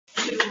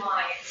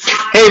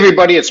Hey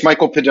everybody, it's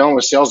Michael Padone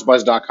with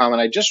salesbuzz.com,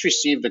 and I just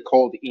received a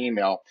cold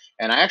email,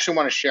 and I actually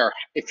want to share,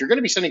 if you're going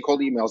to be sending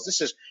cold emails,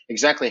 this is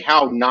exactly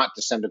how not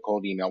to send a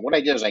cold email. What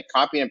I did is I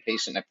copy and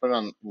paste it and I put it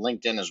on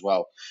LinkedIn as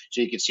well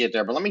so you can see it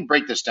there. But let me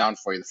break this down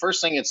for you. The first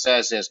thing it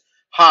says is,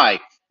 hi,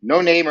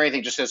 no name or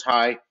anything, just says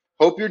hi,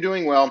 hope you're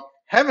doing well,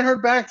 haven't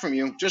heard back from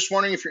you, just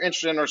wondering if you're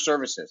interested in our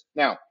services.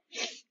 Now,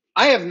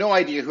 I have no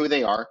idea who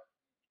they are.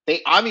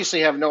 They obviously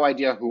have no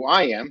idea who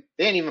I am.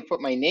 They didn't even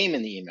put my name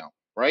in the email,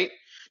 right?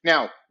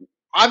 Now,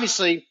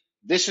 obviously,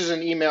 this is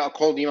an email, a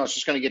cold email. It's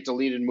just going to get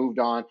deleted and moved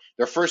on.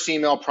 Their first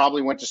email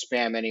probably went to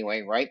spam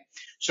anyway, right?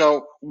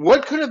 So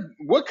what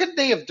could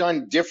they have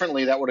done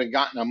differently that would have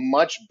gotten a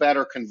much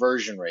better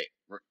conversion rate?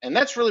 And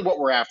that's really what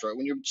we're after.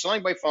 When you're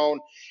selling by phone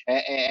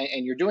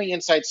and you're doing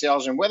inside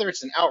sales, and whether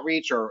it's an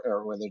outreach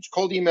or whether it's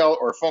cold email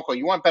or a phone call,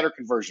 you want better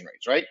conversion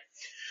rates, right?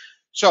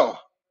 So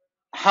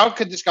how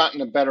could this gotten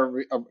a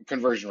better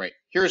conversion rate?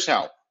 Here's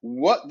how.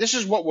 This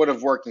is what would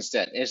have worked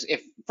instead. Is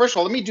if first of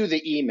all, let me do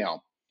the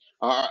email.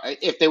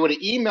 If they would have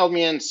emailed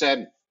me and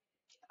said,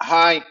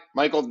 "Hi,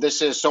 Michael,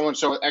 this is so and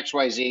so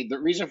XYZ. The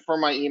reason for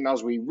my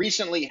emails: we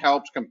recently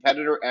helped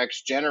competitor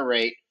X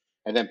generate,"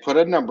 and then put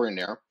a number in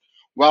there,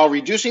 while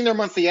reducing their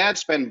monthly ad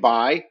spend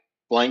by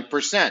blank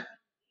percent.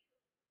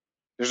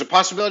 There's a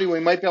possibility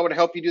we might be able to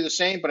help you do the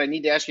same, but I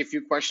need to ask you a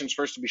few questions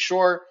first to be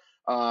sure.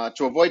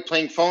 To avoid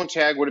playing phone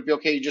tag, would it be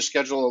okay you just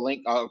schedule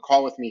a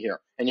call with me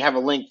here, and you have a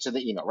link to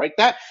the email, right?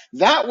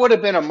 That would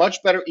have been a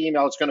much better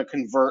email. It's going to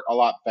convert a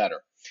lot better.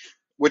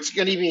 What's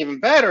going to be even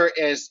better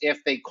is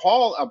if they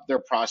call up their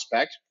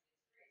prospect,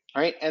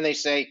 right, and they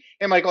say,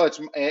 "Hey, Michael,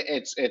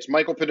 it's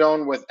Michael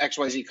Padone with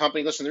XYZ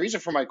Company. Listen, the reason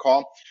for my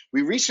call: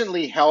 we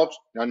recently helped,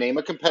 now name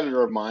a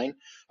competitor of mine,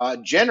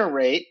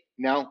 generate,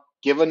 now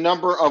give a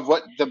number of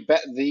what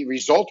the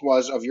result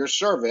was of your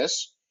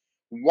service,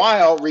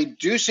 while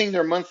reducing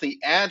their monthly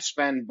ad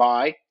spend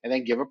by," and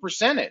then give a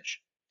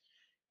percentage.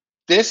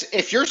 This,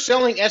 if you're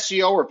selling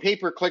SEO or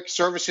pay-per-click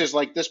services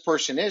like this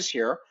person is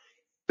here,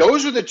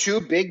 those are the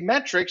two big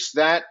metrics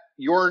that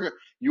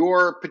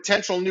your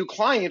potential new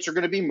clients are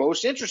going to be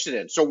most interested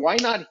in. So why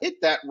not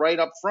hit that right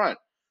up front?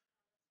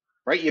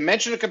 Right? You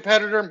mention a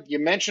competitor, you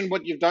mention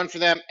what you've done for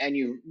them, and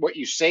what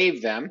you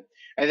save them,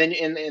 and then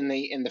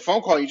in the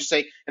phone call you just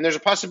say, "And there's a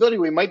possibility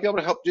we might be able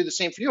to help do the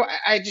same for you.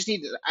 I just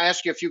need to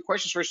ask you a few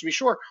questions first to be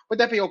sure. Would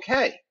that be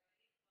okay?"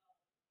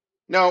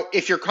 Now,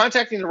 if you're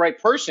contacting the right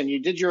person, you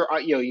did your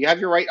you have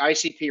your right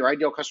ICP or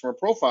ideal customer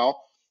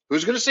profile.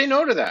 Who's going to say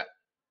no to that?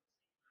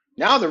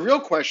 Now the real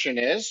question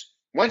is,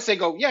 once they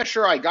go, "Yeah,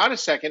 sure, I got a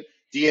second,"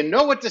 do you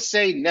know what to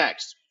say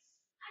next?